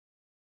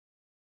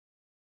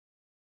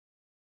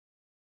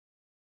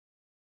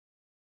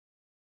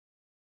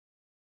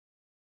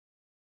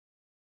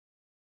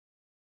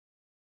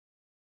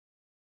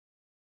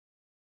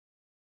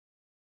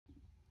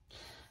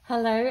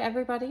Hello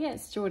everybody,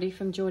 it's Geordie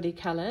from Geordie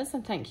Colours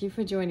and thank you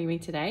for joining me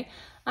today.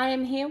 I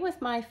am here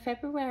with my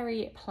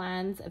February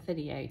plans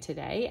video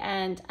today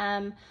and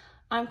I'm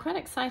quite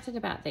excited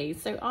about these.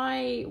 So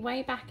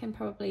way back in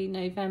probably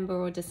November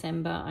or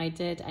December, I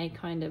did a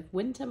kind of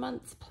winter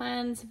months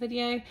plans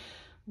video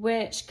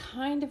which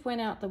kind of went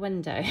out the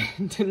window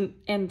and didn't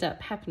end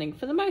up happening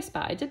for the most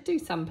part. I did do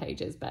some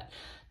pages but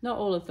not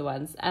all of the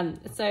ones.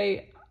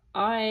 So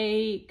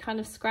I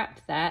kind of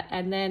scrapped that,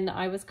 and then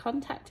I was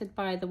contacted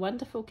by the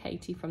wonderful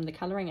Katie from the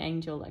Colouring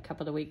Angel a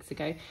couple of weeks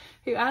ago,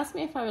 who asked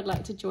me if I would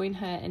like to join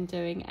her in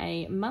doing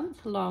a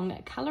month-long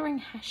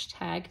colouring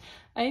hashtag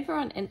over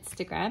on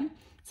Instagram.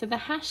 So the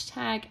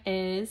hashtag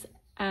is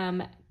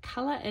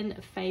Colour in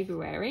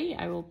February.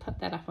 I will put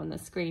that up on the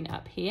screen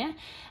up here,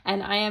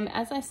 and I am,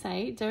 as I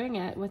say, doing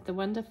it with the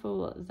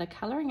wonderful the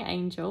Colouring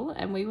Angel,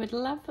 and we would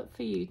love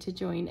for you to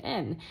join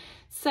in.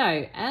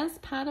 So as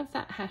part of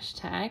that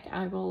hashtag,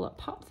 I will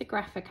pop the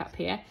graphic up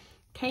here.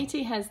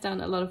 Katie has done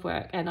a lot of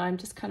work and I'm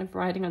just kind of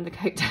riding on the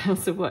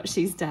coattails of what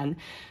she's done,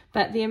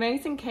 but the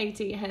amazing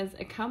Katie has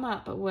come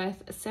up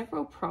with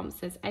several prompts.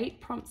 There's 8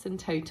 prompts in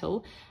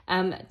total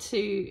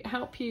to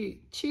help you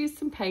choose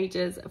some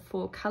pages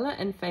for colour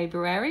in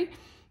February,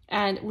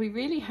 and we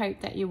really hope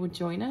that you will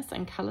join us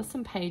and colour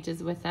some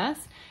pages with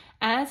us.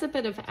 As a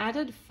bit of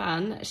added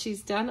fun,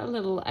 she's done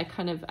a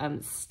kind of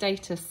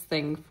status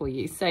thing for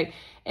you. So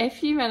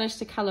if you manage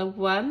to colour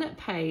 1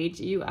 page,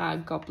 you are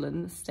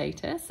Goblin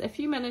Status. If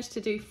you manage to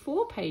do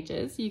 4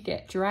 pages, you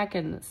get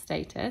Dragon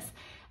Status.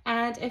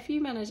 And if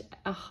you manage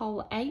a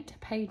whole 8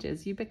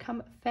 pages, you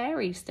become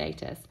Fairy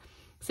Status.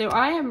 So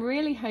I am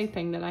really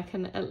hoping that I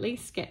can at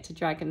least get to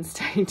Dragon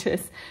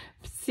Status.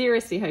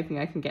 Seriously hoping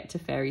I can get to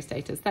Fairy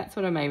Status. That's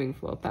what I'm aiming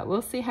for, but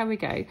we'll see how we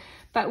go.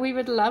 But we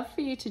would love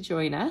for you to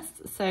join us.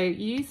 So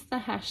use the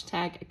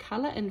hashtag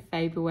Colour in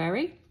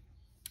February.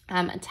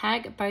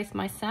 Tag both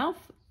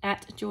myself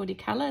at Geordie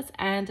Colours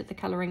and the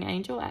Colouring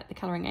Angel at the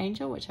Colouring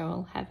Angel, which I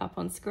will have up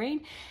on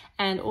screen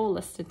and all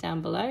listed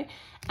down below.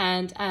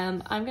 And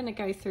I'm going to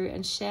go through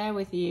and share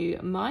with you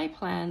my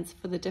plans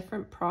for the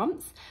different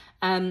prompts.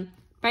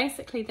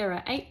 Basically, there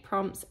are 8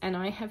 prompts and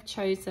I have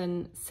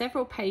chosen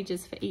several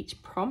pages for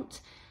each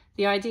prompt.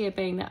 The idea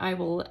being that I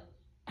will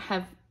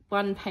have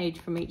 1 page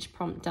from each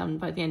prompt done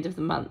by the end of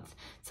the month.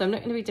 So I'm not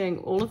going to be doing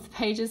all of the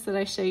pages that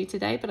I show you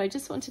today, but I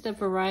just wanted a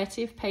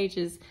variety of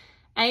pages,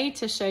 A,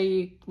 to show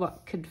you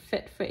what could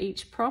fit for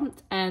each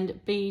prompt,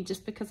 and B,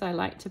 just because I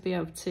like to be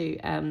able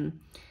to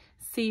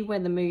see where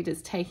the mood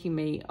is taking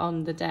me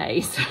on the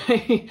day. So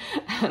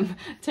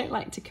don't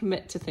like to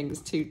commit to things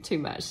too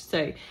much.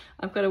 So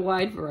I've got a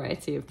wide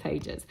variety of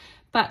pages,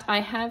 but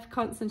I have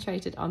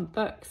concentrated on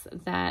books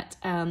that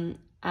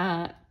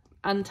are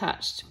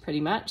untouched pretty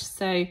much.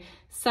 So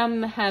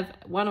some have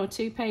 1 or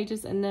 2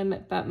 pages in them,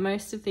 but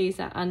most of these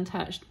are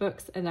untouched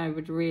books and I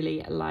would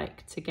really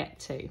like to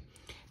get to.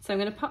 So I'm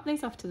going to pop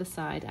these off to the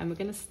side and we're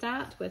going to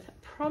start with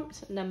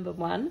prompt number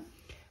 1,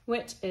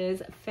 which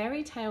is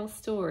Fairytale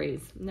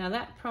Stories. Now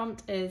that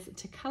prompt is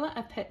to colour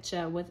a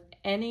picture with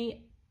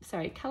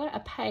colour a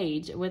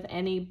page with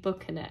any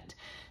book in it.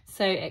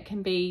 So it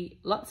can be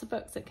lots of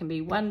books, it can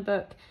be 1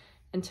 book,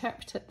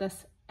 interpret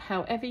this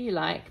however you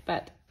like,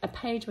 but a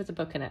page with a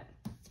book in it.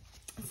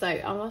 So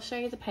I will show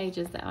you the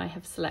pages that I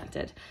have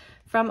selected.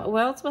 From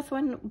Worlds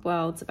Within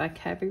Worlds by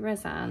Kirby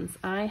Razans,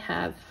 I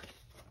have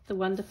the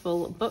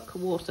wonderful book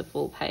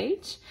waterfall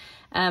page.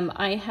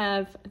 I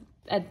have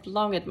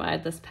long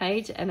admired this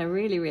page and I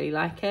really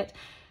like it.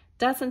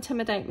 Does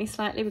intimidate me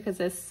slightly because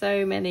there's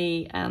so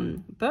many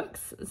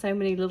books, so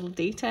many little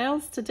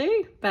details to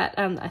do, but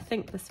I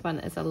think this one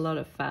is a lot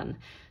of fun.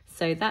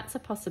 So that's a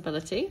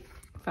possibility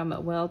from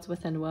Worlds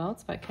Within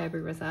Worlds by Kirby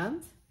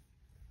Razans.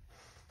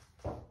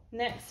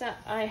 Next up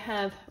I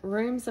have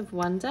Rooms of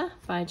Wonder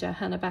by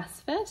Johanna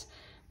Basford,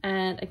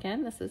 and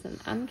again this is an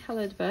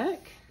uncoloured book.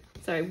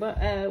 Sorry,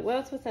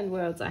 Worlds Within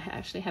Worlds I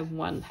actually have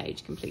 1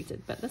 page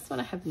completed, but this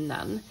one I have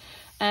none.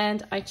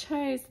 And I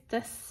chose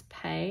this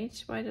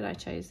page. Why did I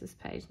choose this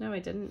page? No, I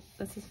didn't.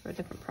 This is for a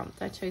different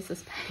prompt. I chose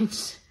this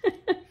page.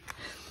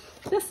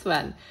 This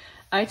one.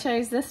 I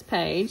chose this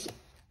page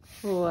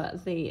for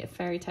the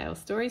Fairytale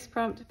Stories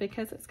prompt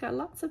because it's got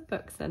lots of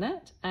books in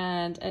it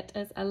and it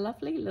is a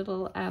lovely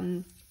little,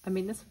 I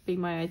mean, this would be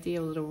my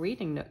ideal little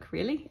reading nook,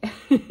 really.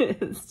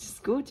 It's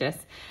just gorgeous.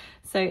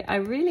 So I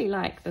really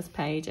like this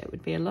page. It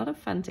would be a lot of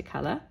fun to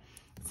colour.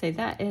 So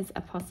that is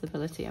a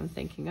possibility I'm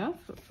thinking of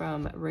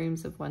from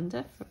Rooms of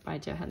Wonder by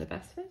Johanna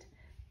Basford.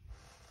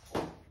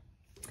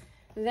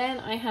 Then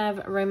I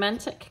have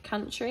Romantic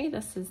Country.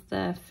 This is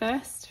the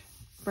first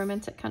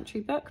Romantic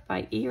Country book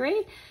by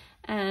Eerie.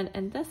 And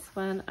in this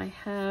one I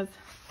have,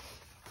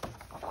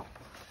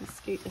 let's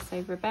scoot this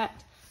over a bit,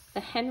 the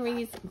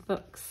Henry's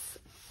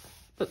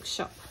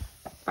Bookshop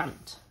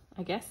front.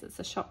 I guess it's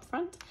a shop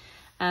front.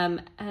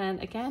 And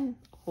again,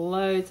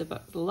 loads of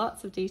books,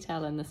 lots of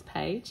detail in this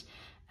page.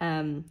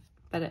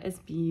 But it is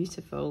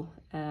beautiful,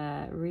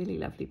 really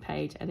lovely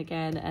page, and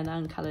again an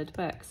uncoloured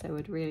book, so I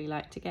would really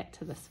like to get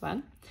to this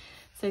one.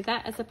 So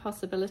that is a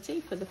possibility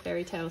for the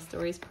Fairytale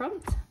Stories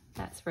prompt.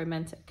 That's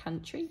Romantic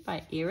Country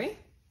by Erie.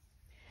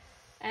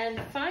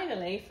 And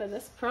finally, for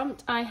this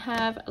prompt, I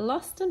have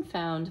Lost and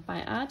Found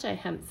by R.J.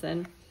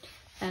 Hampson.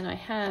 And I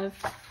have,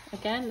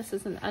 again, this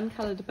is an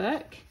uncolored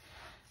book.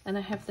 And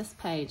I have this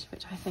page,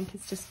 which I think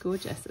is just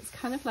gorgeous. It's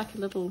kind of like a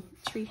little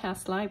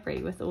treehouse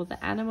library with all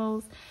the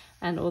animals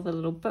and all the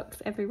little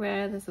books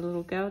everywhere. There's a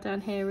little girl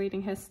down here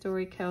reading her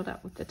story, curled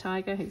up with the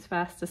tiger who's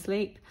fast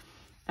asleep.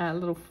 A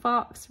little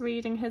fox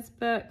reading his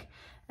book.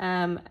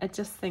 I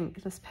just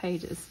think this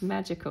page is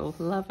magical.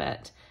 Love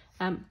it.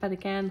 But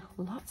again,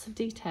 lots of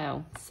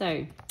detail.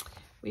 So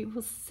we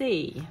will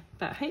see.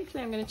 But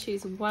hopefully I'm going to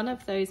choose one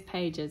of those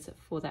pages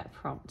for that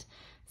prompt.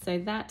 So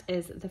that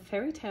is the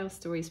Fairytale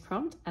Stories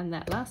prompt, and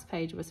that last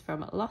page was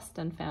from Lost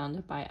and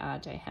Found by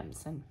R.J.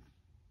 Hampson.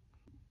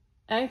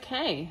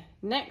 Okay,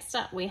 next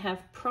up we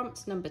have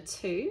prompt number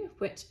 2,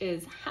 which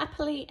is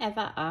Happily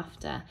Ever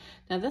After.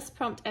 Now this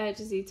prompt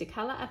urges you to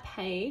colour a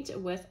page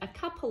with a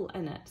couple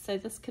in it. So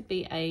this could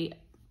be a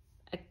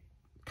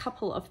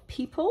couple of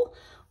people,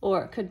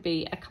 or it could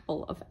be a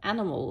couple of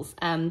animals.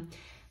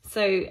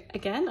 So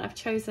again, I've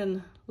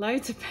chosen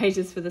loads of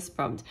pages for this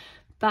prompt.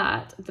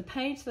 But the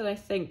page that I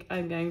think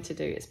I'm going to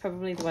do is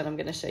probably the one I'm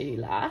going to show you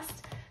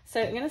last.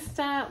 So I'm going to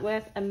start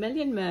with A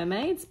Million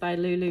Mermaids by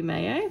Lulu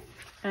Mayo.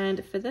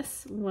 And for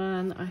this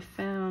one, I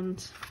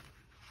found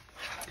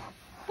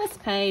this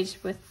page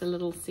with the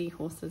little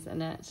seahorses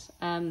in it.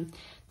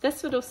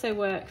 This would also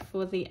work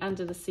for the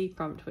Under the Sea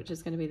prompt, which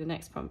is going to be the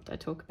next prompt I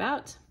talk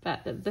about.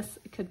 But this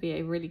could be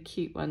a really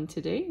cute one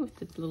to do with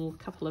the little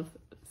couple of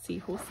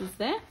seahorses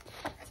there.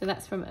 So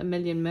that's from A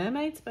Million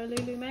Mermaids by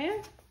Lulu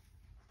Mayo.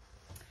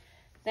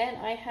 Then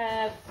I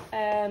have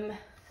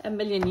A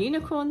Million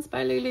Unicorns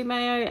by Lulu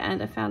Mayo,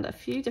 and I found a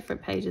few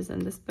different pages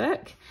in this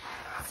book.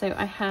 So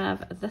I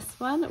have this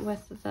one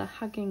with the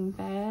hugging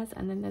bears,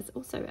 and then there's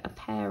also a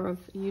pair of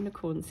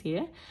unicorns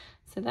here.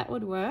 So that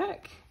would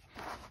work.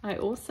 I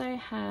also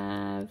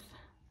have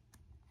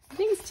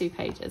these 2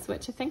 pages,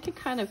 which I think are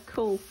kind of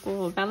cool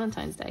for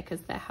Valentine's Day because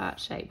they're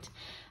heart-shaped.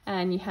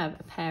 And you have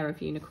a pair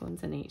of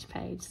unicorns in each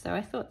page. So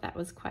I thought that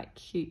was quite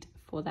cute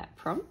for that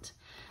prompt.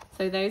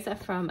 So those are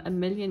from A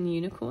Million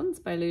Unicorns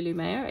by Lulu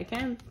Mayo.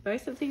 Again,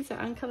 both of these are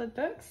uncolored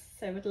books,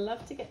 so I would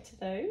love to get to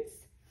those.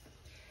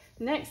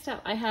 Next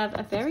up, I have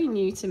a very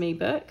new to me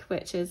book,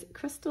 which is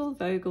Crystal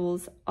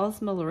Vogel's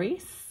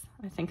Osmelreis.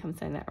 I think I'm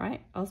saying that right.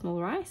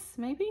 Osmelreis,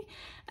 maybe.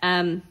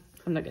 I'm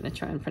not going to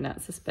try and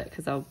pronounce this book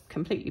because I'll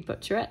completely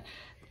butcher it.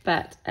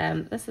 But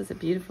this is a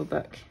beautiful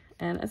book.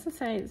 And as I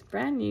say, it's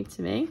brand new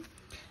to me.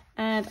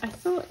 And I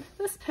thought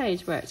this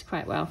page worked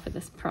quite well for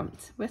this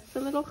prompt with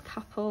the little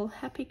couple,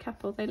 happy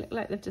couple. They look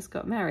like they've just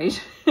got married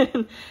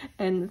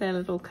in their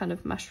little kind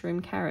of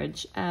mushroom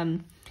carriage.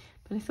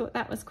 But I thought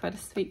that was quite a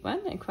sweet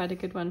one and quite a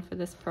good one for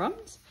this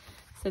prompt.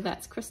 So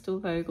that's Crystal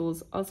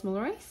Vogel's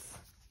Osmelreis.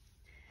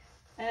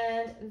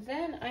 And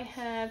then I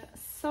have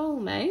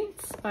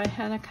Soulmates by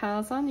Hannah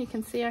Carzon. You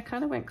can see I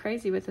kind of went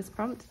crazy with this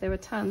prompt. There were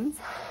tons.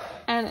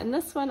 And in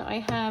this one, I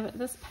have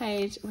this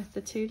page with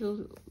the 2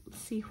 little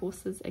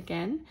seahorses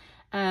again.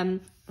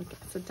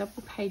 It's a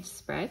double page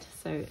spread,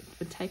 so it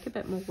would take a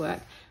bit more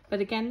work. But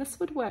again, this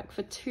would work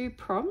for 2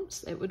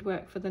 prompts. It would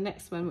work for the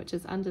next one, which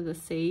is Under the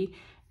Sea,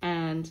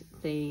 and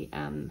the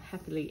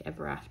Happily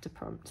Ever After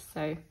prompt.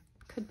 So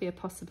could be a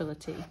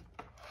possibility.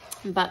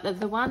 But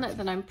the one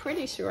that I'm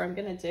pretty sure I'm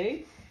going to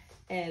do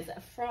is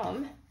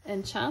from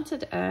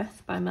Enchanted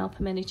Earth by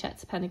Melpomene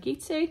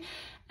Chattopanaghitu.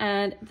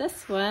 And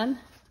this one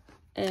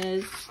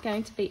is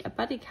going to be a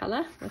buddy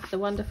colour with the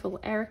wonderful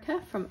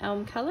Erica from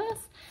Elm Colours.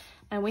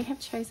 And we have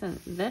chosen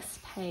this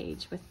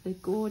page with the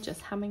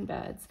gorgeous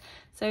hummingbirds.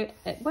 So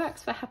it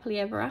works for Happily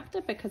Ever After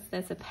because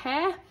there's a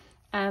pair.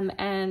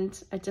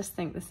 And I just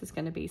think this is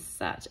going to be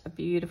such a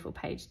beautiful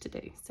page to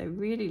do. So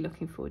really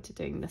looking forward to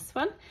doing this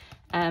one.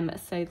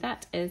 So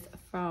that is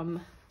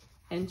from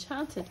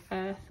Enchanted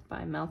Earth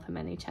by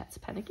Melpomene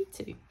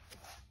Chattopanaghitu.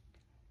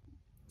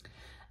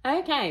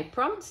 Okay,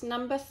 prompt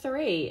number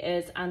 3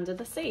 is Under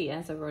the Sea,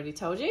 as I've already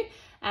told you.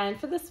 And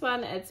for this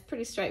one, it's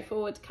pretty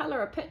straightforward.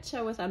 Colour a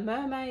picture with a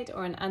mermaid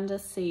or an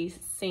undersea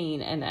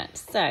scene in it.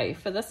 So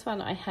for this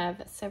one, I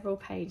have several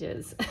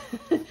pages.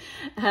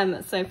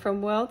 So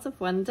from Worlds of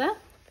Wonder,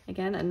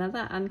 again,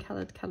 another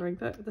uncoloured colouring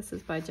book. This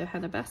is by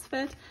Johanna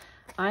Basford.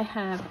 I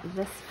have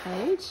this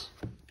page.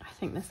 I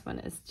think this one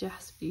is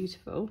just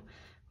beautiful.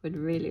 Would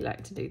really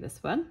like to do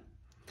this one.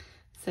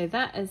 So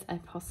that is a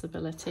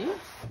possibility.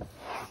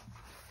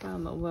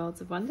 From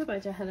Worlds of Wonder by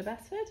Johanna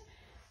Basford.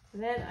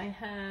 Then I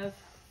have,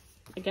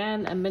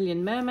 again, A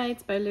Million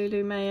Mermaids by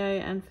Lulu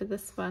Mayo, and for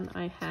this one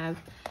I have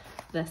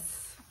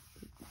this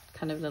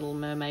kind of little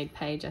mermaid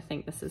page. I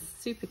think this is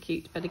super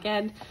cute, but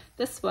again,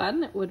 this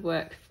one would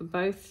work for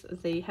both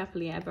the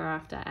Happily Ever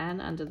After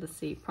and Under the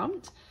Sea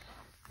prompt.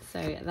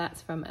 So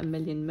that's from A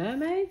Million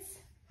Mermaids.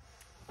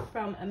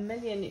 From A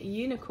Million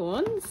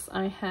Unicorns,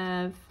 I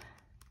have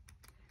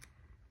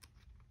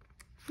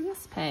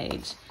this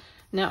page.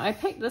 Now I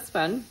picked this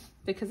one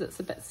because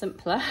it's a bit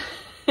simpler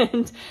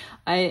and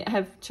I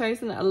have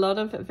chosen a lot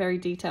of very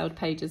detailed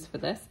pages for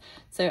this.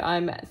 So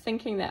I'm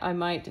thinking that I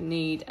might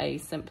need a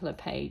simpler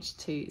page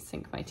to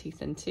sink my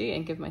teeth into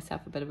and give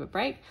myself a bit of a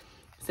break.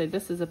 So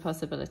this is a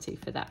possibility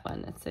for that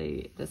one.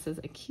 So this is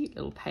a cute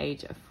little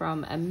page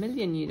from A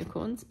Million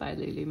Unicorns by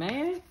Lulu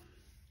Mayo.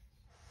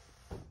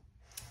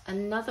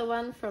 Another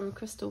one from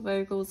Crystal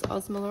Vogel's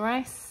Osmol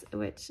Rice,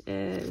 which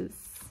is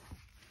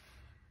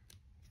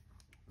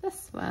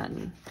this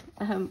one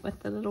with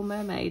the little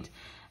mermaid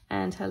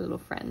and her little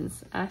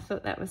friends. I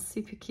thought that was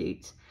super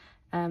cute.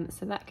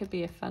 So that could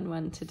be a fun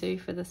one to do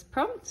for this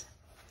prompt.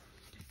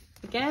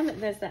 Again,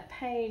 there's that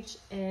page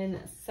in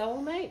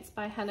Soulmates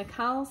by Hannah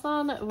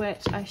Carlson,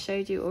 which I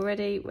showed you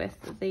already with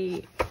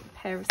the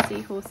pair of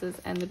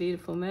seahorses and the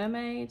beautiful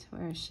mermaid.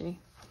 Where is she?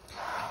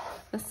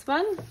 This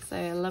one, so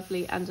a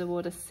lovely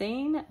underwater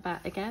scene, but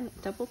again,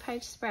 double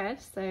page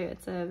spread, so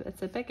it's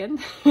a big one.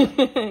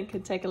 It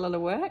could take a lot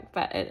of work,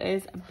 but it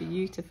is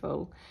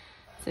beautiful.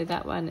 So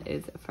that one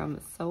is from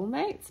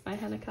Soulmates by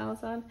Hannah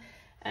Carlson.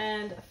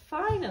 And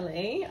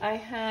finally, I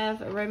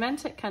have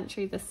Romantic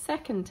Country, the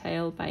second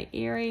tale by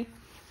Eerie.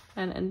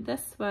 And in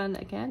this one,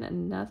 again,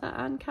 another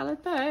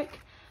uncolored book,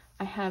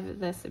 I have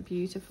this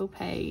beautiful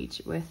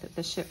page with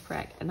the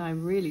shipwreck, and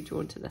I'm really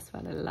drawn to this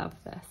one. I love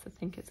this. I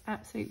think it's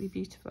absolutely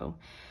beautiful.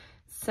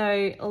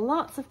 So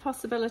lots of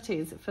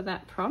possibilities for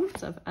that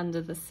prompt of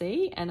Under the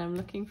Sea, and I'm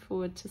looking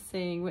forward to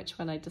seeing which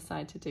one I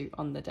decide to do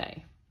on the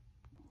day.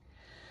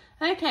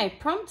 Okay,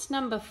 prompt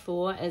number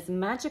 4 is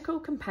Magical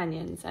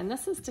Companions, and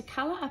this is to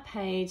colour a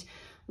page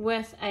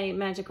with a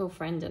magical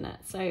friend in it.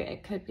 So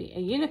it could be a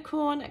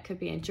unicorn, it could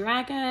be a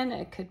dragon,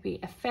 it could be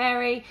a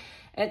fairy.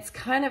 It's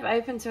kind of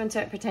open to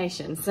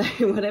interpretation. So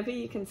whatever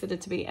you consider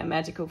to be a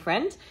magical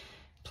friend,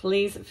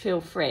 please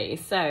feel free.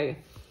 So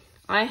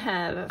I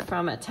have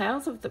from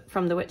Tales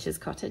from the Witch's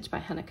Cottage by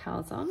Hannah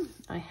Carlson,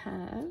 I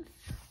have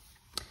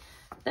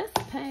this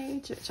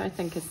page, which I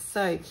think is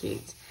so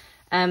cute.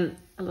 A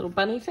little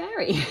bunny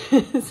fairy.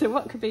 So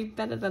what could be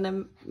better than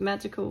a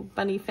magical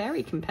bunny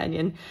fairy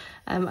companion?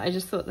 I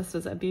just thought this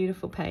was a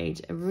beautiful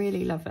page. I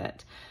really love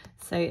it.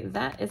 So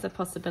that is a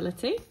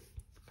possibility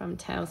from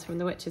Tales from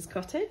the Witch's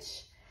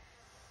Cottage.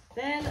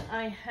 Then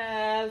I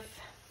have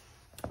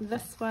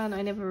this one,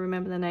 I never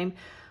remember the name,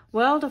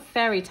 World of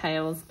Fairy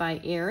Tales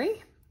by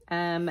Eerie.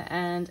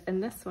 And in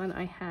this one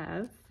I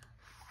have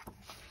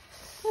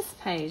this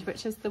page,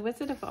 which is the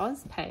Wizard of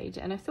Oz page,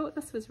 and I thought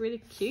this was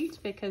really cute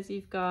because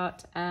you've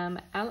got I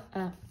was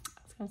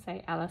going to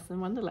say Alice in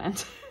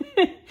Wonderland.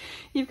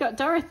 You've got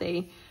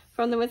Dorothy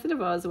from the Wizard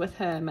of Oz with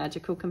her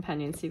magical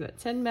companions. You've got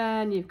Tin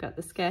Man, you've got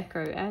the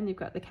Scarecrow, and you've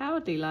got the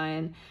Cowardly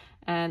Lion,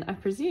 and I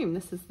presume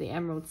this is the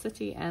Emerald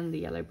City and the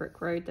Yellow Brick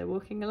Road they're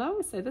walking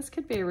along. So this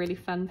could be a really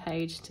fun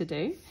page to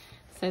do.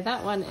 So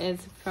that one is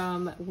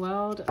from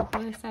World of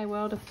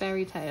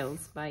Fairy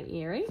Tales by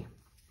Eerie.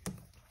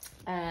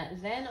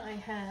 Then I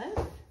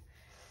have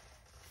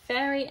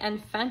Fairy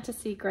and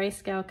Fantasy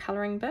Grayscale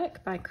Colouring Book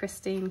by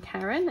Christine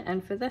Karen,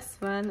 and for this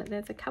one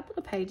there's a couple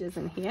of pages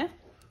in here.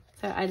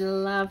 So I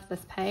love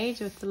this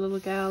page with the little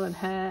girl and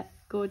her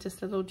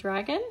gorgeous little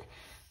dragon.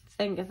 I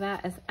think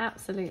that is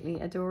absolutely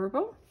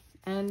adorable.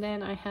 And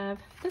then I have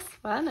this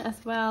one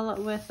as well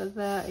with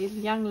the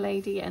young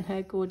lady and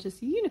her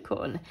gorgeous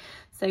unicorn.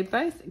 So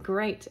both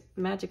great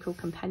magical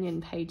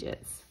companion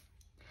pages.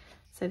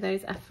 So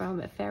those are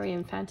from Fairy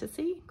and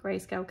Fantasy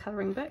Grayscale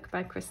Colouring Book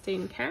by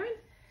Christine Karen.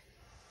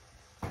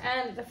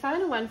 And the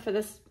final one for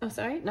this, oh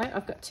sorry, no,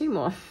 I've got two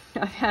more.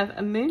 I have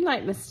A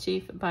Moonlight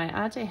Mischief by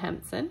R.J.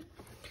 Hampson.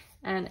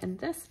 And in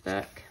this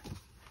book,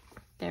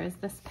 there is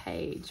this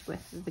page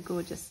with the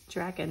gorgeous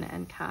dragon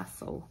and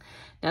castle.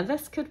 Now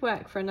this could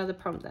work for another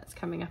prompt that's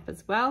coming up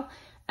as well,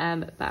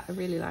 but I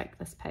really like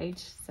this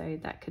page, so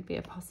that could be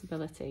a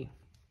possibility.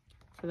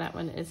 So that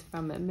one is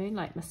from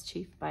Moonlight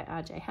Mischief by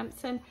R.J.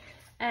 Hampson.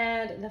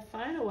 And the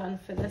final one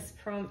for this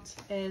prompt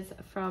is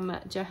from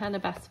Johanna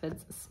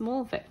Basford's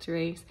Small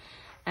Victories.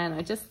 And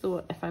I just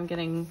thought if I'm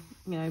getting,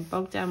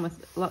 bogged down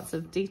with lots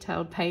of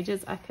detailed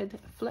pages, I could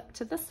flip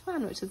to this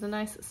one, which is a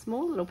nice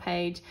small little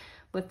page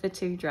with the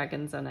two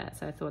dragons on it.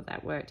 So I thought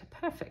that worked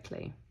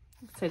perfectly.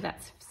 So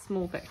that's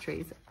Small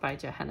Victories by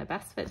Johanna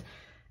Basford.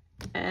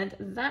 And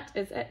that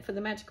is it for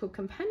the Magical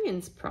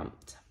Companions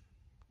prompt.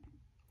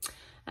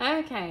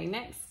 Okay,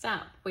 next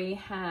up we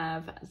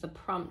have the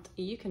prompt,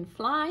 You Can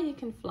Fly, You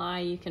Can Fly,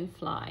 You Can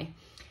Fly.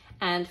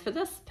 And for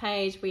this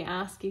page, we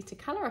ask you to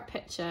colour a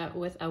picture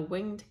with a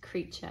winged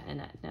creature in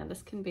it. Now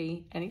this can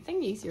be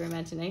anything, use your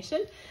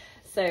imagination.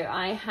 So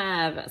I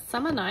have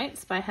Summer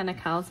Nights by Hannah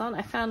Carlson.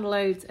 I found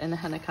loads in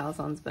Hannah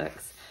Carlson's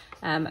books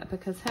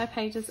because her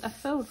pages are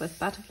filled with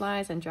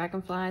butterflies and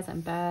dragonflies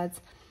and birds,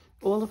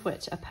 all of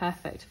which are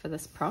perfect for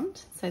this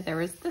prompt. So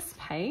there is this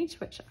page,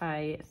 which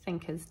I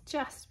think is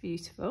just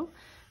beautiful.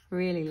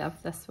 Really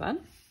love this one.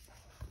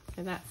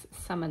 So that's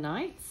Summer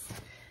Nights.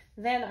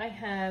 Then I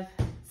have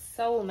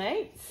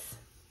Soulmates.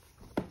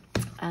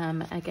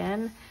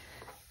 Again,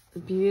 the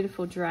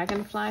beautiful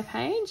dragonfly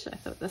page. I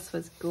thought this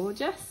was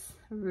gorgeous.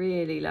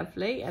 Really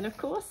lovely. And of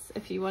course,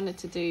 if you wanted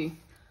to do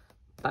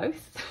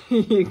both.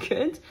 You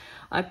could.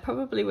 I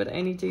probably would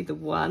only do the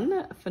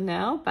one for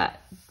now, but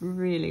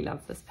really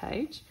love this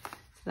page.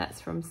 So that's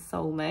from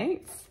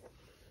Soulmates.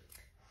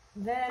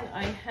 Then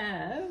I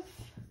have,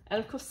 and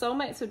of course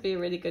Soulmates would be a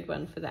really good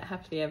one for that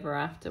happily ever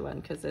after one,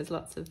 because there's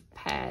lots of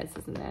pairs,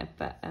 isn't there?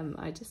 But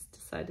I just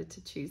decided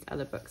to choose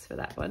other books for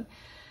that one.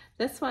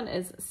 This one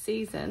is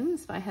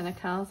Seasons by Hannah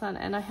Carlzon,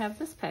 and I have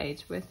this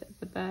page with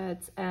the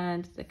birds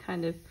and the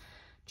kind of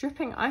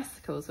dripping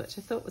icicles, which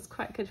I thought was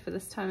quite good for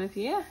this time of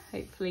year.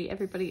 Hopefully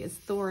everybody is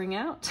thawing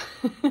out.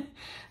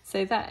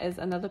 So that is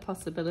another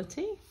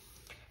possibility.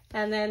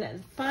 And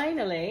then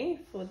finally,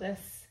 for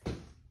this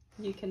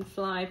You Can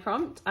Fly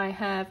prompt, I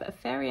have a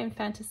Fairy and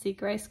Fantasy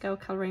Grayscale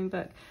colouring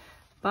book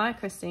by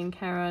Christine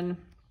Caron.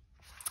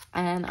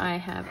 And I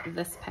have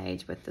this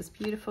page with this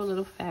beautiful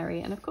little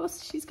fairy, and of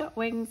course she's got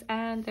wings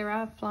and there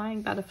are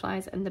flying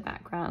butterflies in the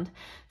background,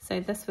 so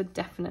this would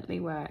definitely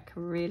work.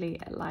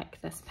 Really like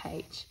this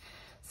page.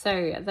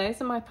 So those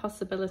are my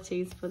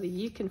possibilities for the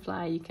You Can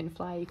Fly, You Can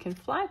Fly, You Can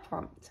Fly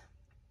prompt.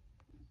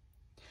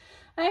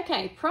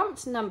 Okay,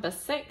 prompt number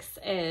 6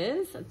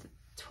 is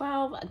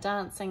 12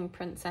 Dancing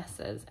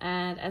Princesses,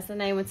 and as the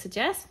name would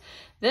suggest,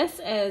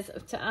 this is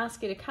to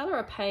ask you to colour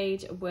a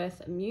page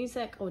with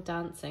music or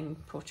dancing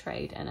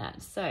portrayed in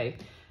it. So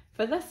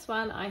for this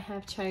one I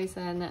have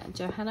chosen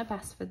Johanna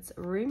Basford's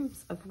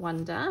Rooms of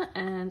Wonder,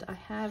 and I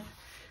have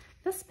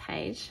this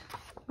page,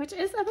 which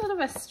is a bit of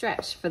a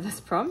stretch for this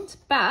prompt,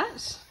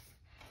 but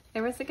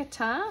there is a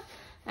guitar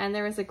and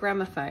there is a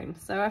gramophone,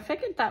 so I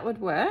figured that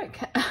would work.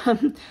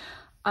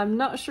 I'm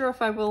not sure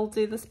if I will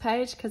do this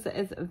page because it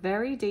is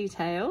very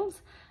detailed,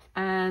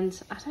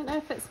 and I don't know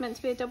if it's meant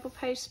to be a double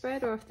page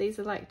spread or if these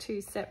are like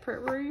 2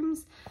 separate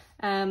rooms.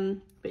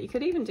 But you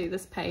could even do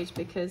this page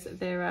because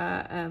there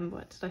are,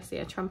 what did I see,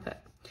 a trumpet.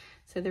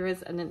 So there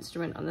is an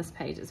instrument on this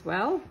page as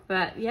well.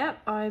 But yeah,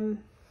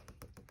 I'm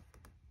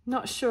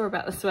not sure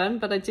about this one,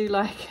 but I do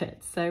like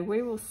it. So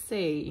we will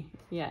see,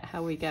 yeah,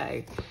 how we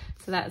go.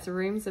 So that's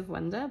Rooms of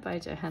Wonder by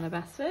Johanna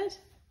Basford.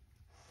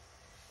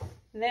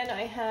 Then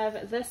I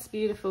have this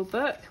beautiful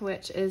book,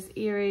 which is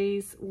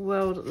Erie's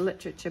World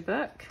Literature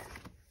book.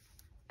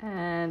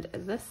 And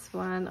this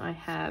one I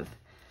have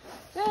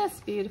this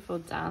beautiful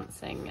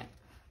dancing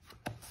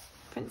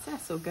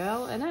princess or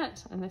girl in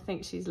it, and I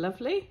think she's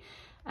lovely.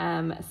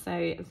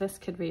 So this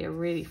could be a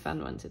really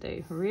fun one to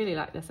do. I really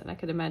like this, and I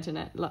could imagine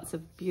it lots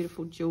of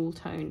beautiful jewel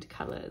toned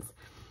colours.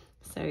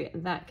 So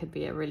that could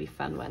be a really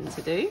fun one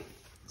to do.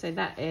 So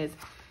that is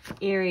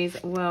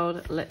Erie's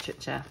World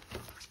Literature.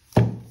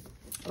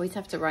 Always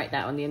have to write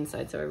that on the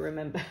inside so I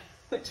remember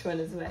which one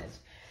is which.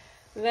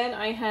 Then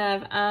I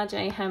have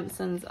R.J.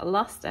 Hampson's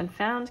Lost and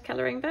Found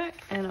colouring book,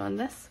 and on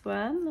this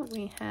one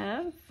we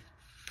have,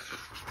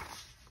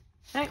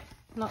 no,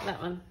 not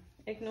that one,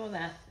 ignore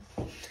that.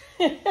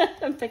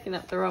 I'm picking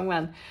up the wrong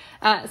one.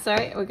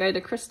 Sorry, we'll go to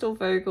Crystal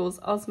Vogel's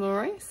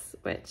Osmoris,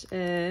 which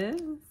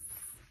is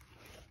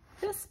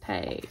this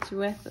page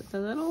with the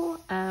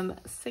little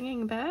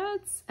singing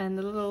birds and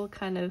the little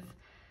kind of,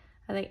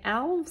 are they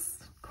elves?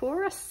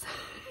 Chorus.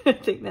 I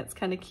think that's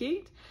kind of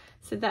cute.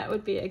 So that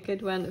would be a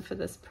good one for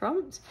this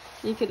prompt.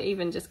 You could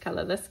even just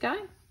colour this guy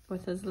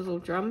with his little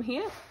drum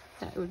here.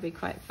 That would be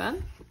quite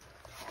fun.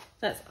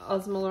 That's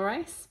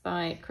Osmoris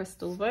by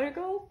Crystal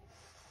Vogel.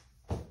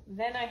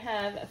 Then I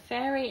have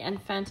Fairy and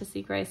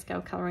Fantasy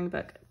Grayscale Colouring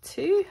Book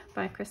 2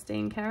 by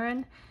Christine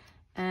Caron.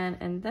 And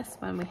in this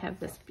one we have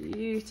this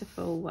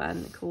beautiful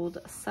one called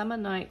Summer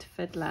Night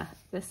Fiddler.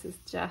 This is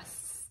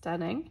just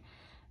stunning,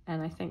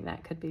 and I think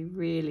that could be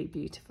really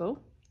beautiful.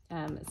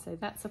 So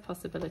that's a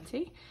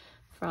possibility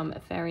from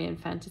Fairy and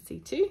Fantasy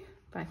 2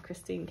 by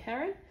Christine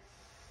Caron.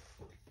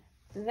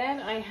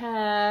 Then I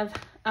have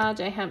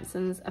R.J.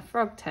 Hampson's A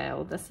Frog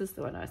Tale. This is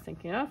the one I was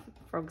thinking of,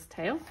 Frog's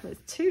Tale. There's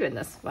 2 in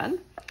this one.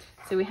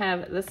 So we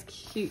have this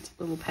cute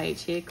little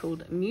page here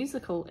called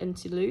Musical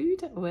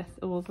Interlude with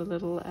all the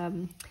little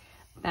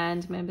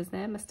band members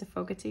there. Mr.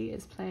 Fogarty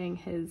is playing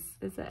his,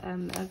 is it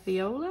a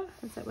viola?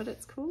 Is that what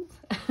it's called?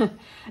 I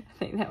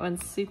think that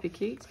one's super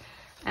cute.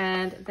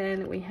 And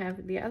then we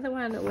have the other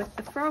one with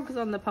the frogs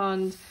on the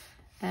pond,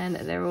 and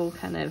they're all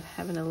kind of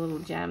having a little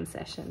jam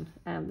session.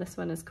 This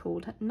one is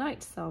called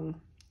Night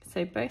Song.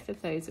 So both of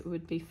those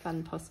would be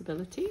fun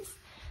possibilities.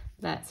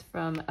 That's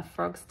from A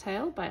Frog's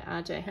Tale by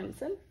R.J.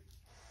 Hampson.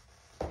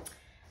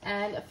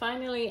 And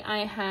finally,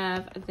 I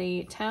have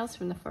the Tales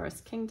from the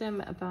Forest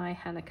Kingdom by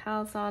Hannah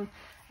Carlzon.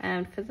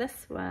 And for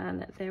this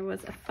one, there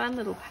was a fun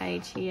little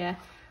page here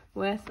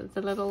with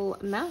the little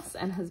mouse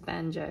and his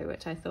banjo,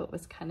 which I thought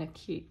was kind of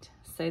cute.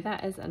 So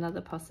that is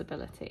another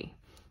possibility.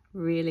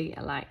 Really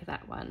like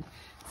that one.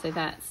 So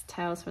that's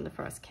Tales from the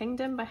Forest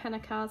Kingdom by Hannah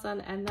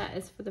Carlzon, and that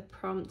is for the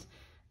prompt,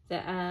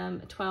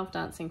 the 12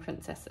 Dancing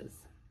Princesses.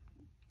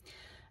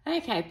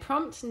 Okay,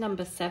 prompt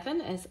number 7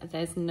 is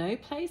There's No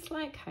Place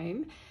Like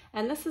Home,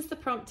 and this is the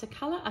prompt to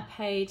colour a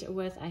page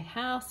with a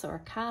house or a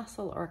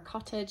castle or a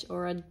cottage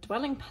or a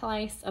dwelling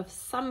place of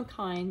some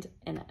kind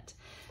in it.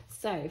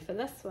 So for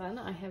this one,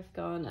 I have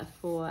gone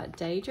for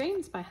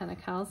Daydreams by Hannah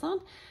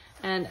Carlzon.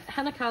 And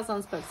Hannah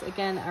Carlzon's books,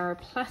 again, are a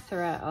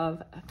plethora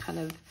of kind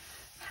of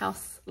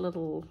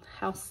little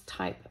house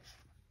type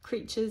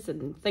creatures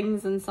and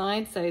things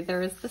inside. So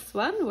there is this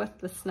one with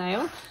the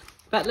snail.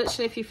 But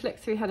literally, if you flick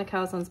through Hannah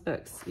Carlzon's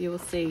books, you will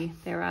see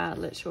there are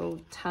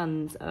literal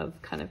tons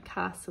of kind of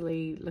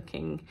castle-y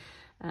looking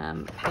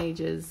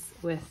pages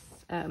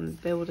with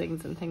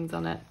buildings and things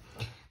on it.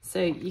 So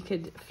you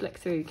could flick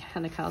through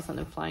Hannah Carlzon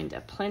and find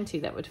plenty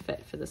that would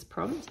fit for this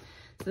prompt.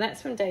 So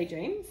that's from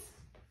Daydreams.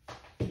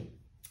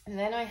 And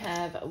then I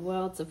have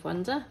Worlds of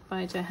Wonder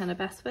by Johanna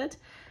Basford.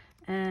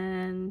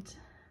 And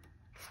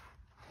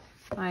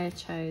I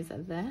chose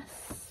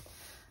this.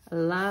 I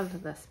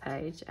love this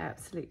page,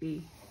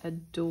 absolutely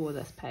adore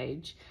this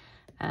page.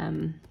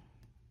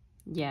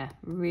 Yeah,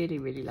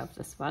 really love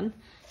this one.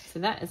 So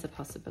that is a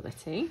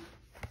possibility.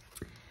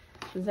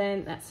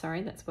 Then that's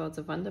Worlds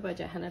of Wonder by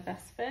Johanna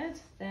Basford.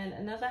 Then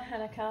another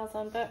Hannah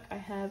Carlzon book, I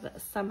have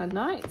Summer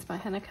Nights by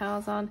Hannah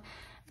Carlzon,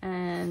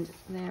 and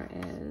there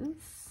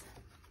is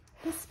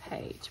this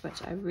page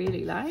which I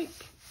really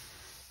like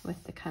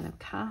with the kind of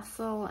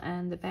castle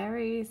and the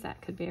berries.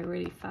 That could be a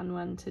really fun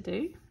one to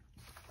do.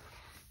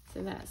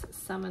 So that's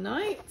Summer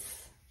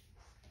Nights.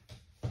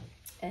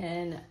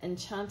 And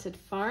Enchanted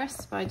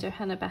Forest by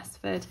Johanna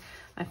Basford.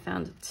 I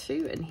found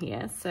two in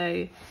here.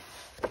 So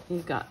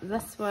you've got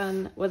this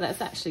one. Well,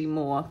 that's actually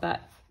more, but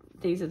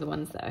these are the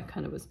ones that I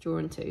kind of was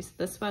drawn to. So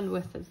this one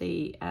with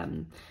the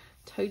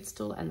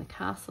toadstool and the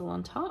castle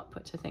on top,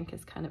 which I think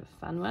is kind of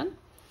a fun one.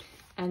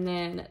 And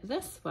then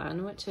this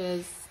one, which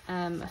is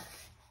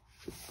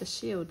the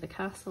shield, the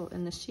castle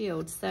and the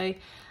shield. So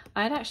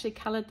I had actually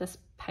coloured this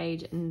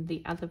page in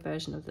the other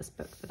version of this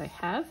book that I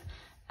have.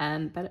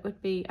 But it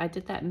would be, I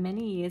did that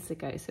many years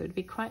ago, so it would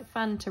be quite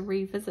fun to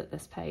revisit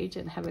this page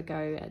and have a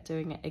go at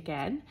doing it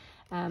again.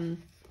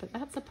 But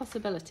that's a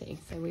possibility,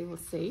 so we will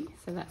see.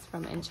 So that's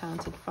from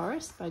Enchanted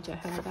Forest by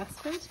Johanna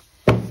Basford.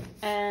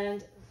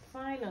 And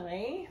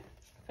finally,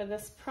 for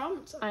this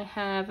prompt, I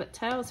have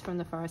Tales from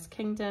the Forest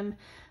Kingdom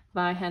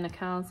by Hannah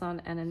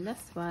Carlzon. And in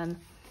this one,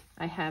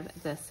 I have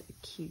this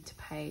cute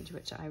page,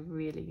 which I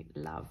really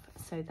love.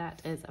 So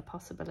that is a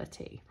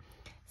possibility.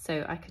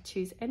 So I could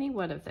choose any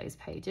one of those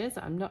pages.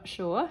 I'm not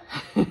sure.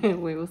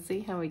 We will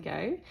see how we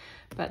go.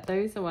 But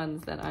those are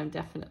ones that I'm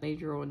definitely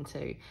drawn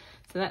to.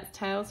 So that's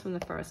Tales from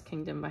the Forest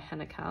Kingdom by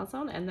Hannah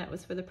Carlzon. And that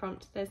was for the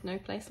prompt, There's No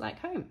Place Like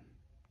Home.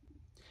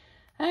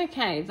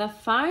 Okay, the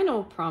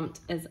final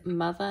prompt is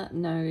Mother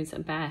Knows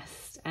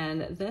Best.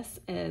 And this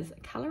is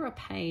colour a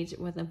page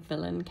with a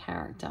villain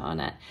character on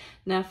it.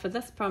 Now for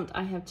this prompt,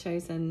 I have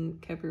chosen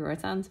Kerby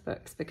Roseanne's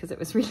books because it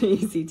was really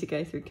easy to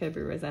go through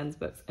Kerby Roseanne's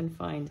books and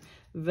find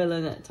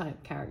villain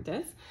type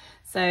characters.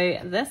 So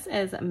this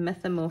is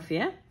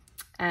Mythomorphia.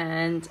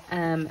 And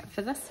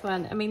for this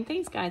one, I mean,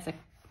 these guys are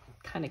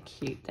kind of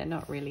cute. They're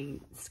not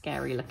really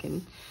scary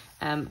looking.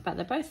 But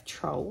they're both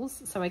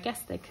trolls, so I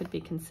guess they could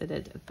be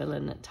considered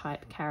villain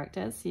type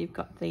characters. So you've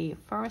got the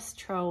forest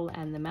troll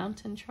and the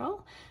mountain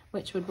troll,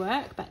 which would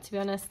work. But to be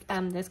honest,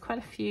 there's quite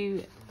a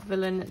few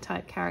villain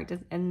type characters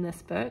in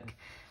this book.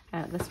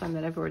 This one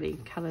that I've already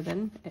coloured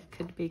in, it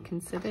could be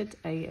considered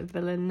a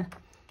villain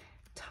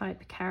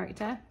type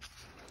character.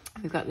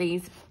 We've got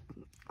these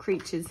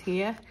creatures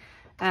here.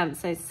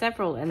 So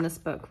several in this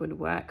book would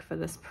work for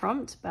this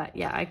prompt. But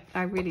yeah,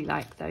 I really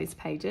like those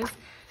pages.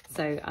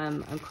 So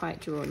I'm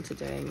quite drawn to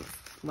doing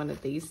one of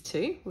these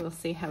two. We'll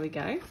see how we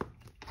go.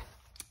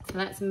 So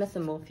that's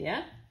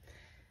Mythomorphia.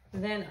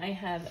 Then I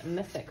have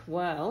Mythic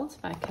World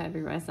by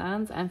Kerby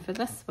Roseanne. And for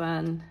this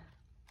one,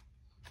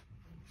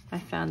 I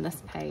found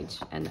this page.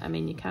 And I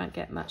mean, you can't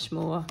get much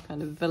more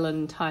kind of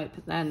villain type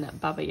than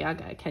Baba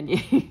Yaga, can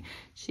you?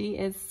 She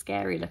is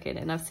scary looking.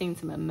 And I've seen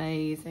some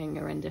amazing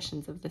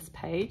renditions of this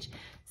page.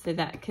 So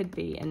that could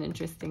be an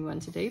interesting one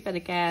to do. But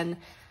again,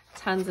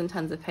 tons and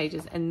tons of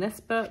pages in this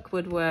book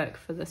would work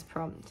for this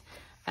prompt.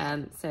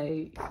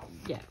 So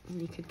yeah,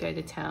 you could go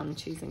to town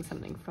choosing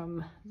something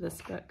from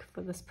this book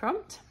for this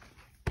prompt.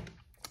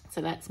 So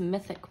that's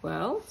Mythic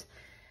World.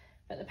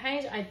 But the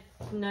page I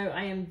know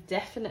I am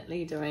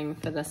definitely doing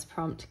for this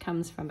prompt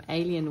comes from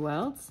Alien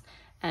Worlds.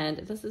 And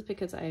this is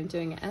because I am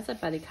doing it as a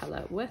buddy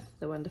colour with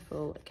the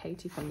wonderful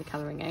Katie from the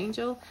Colouring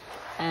Angel.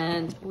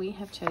 And we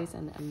have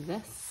chosen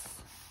this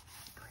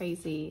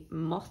crazy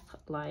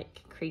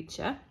moth-like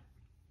creature.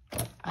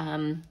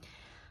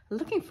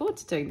 Looking forward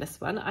to doing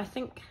this one. I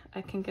think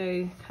I can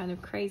go kind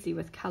of crazy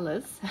with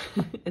colours.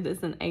 It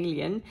is an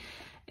alien.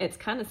 It's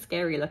kind of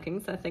scary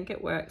looking, so I think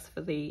it works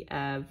for the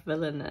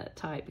villain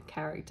type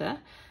character.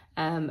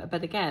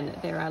 But again,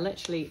 there are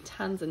literally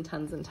tons and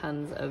tons and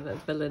tons of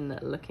villain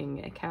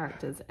looking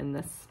characters in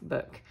this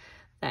book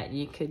that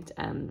you could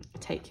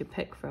take your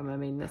pick from. I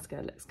mean, this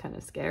guy looks kind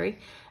of scary.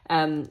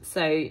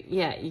 So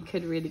yeah, you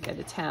could really go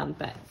to town,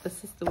 but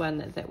this is the one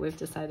that we've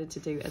decided to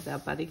do as our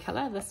buddy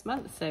colour this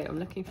month. So I'm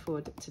looking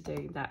forward to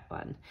doing that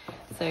one.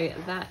 So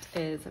that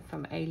is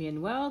from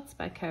Alien Worlds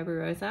by Kerby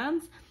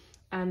Roseanne.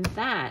 And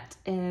that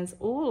is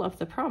all of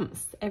the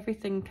prompts,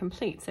 everything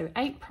complete. So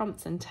 8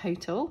 prompts in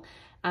total.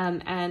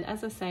 And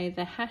as I say,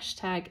 the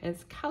hashtag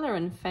is Colour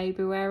in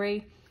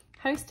February,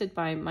 hosted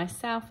by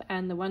myself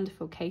and the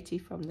wonderful Katie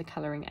from The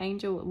Colouring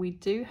Angel. We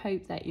do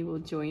hope that you will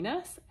join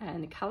us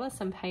and colour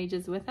some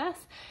pages with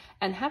us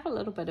and have a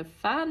little bit of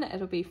fun.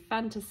 It'll be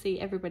fun to see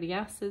everybody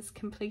else's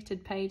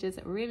completed pages.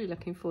 I'm really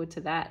looking forward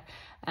to that.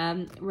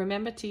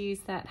 Remember to use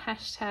that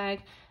hashtag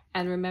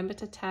and remember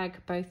to tag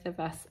both of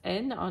us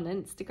in on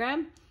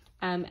Instagram.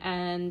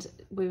 And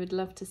we would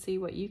love to see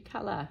what you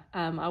colour.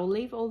 I will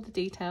leave all the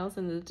details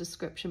in the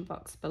description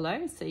box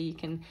below so you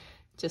can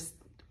just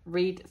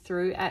read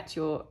through at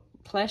your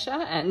pleasure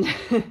and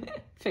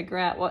figure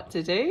out what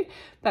to do.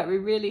 But we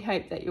really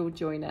hope that you'll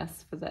join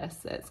us for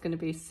this. It's going to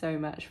be so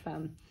much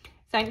fun.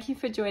 Thank you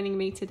for joining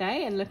me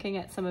today and looking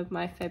at some of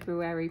my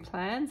February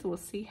plans. We'll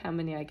see how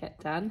many I get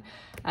done.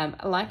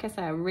 Like I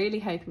say, I'm really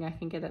hoping I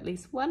can get at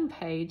least one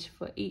page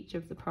for each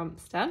of the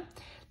prompts done.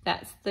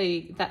 That's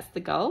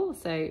the goal,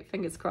 so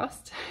fingers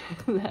crossed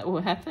that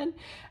will happen.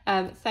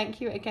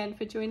 Thank you again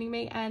for joining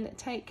me and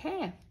take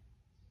care.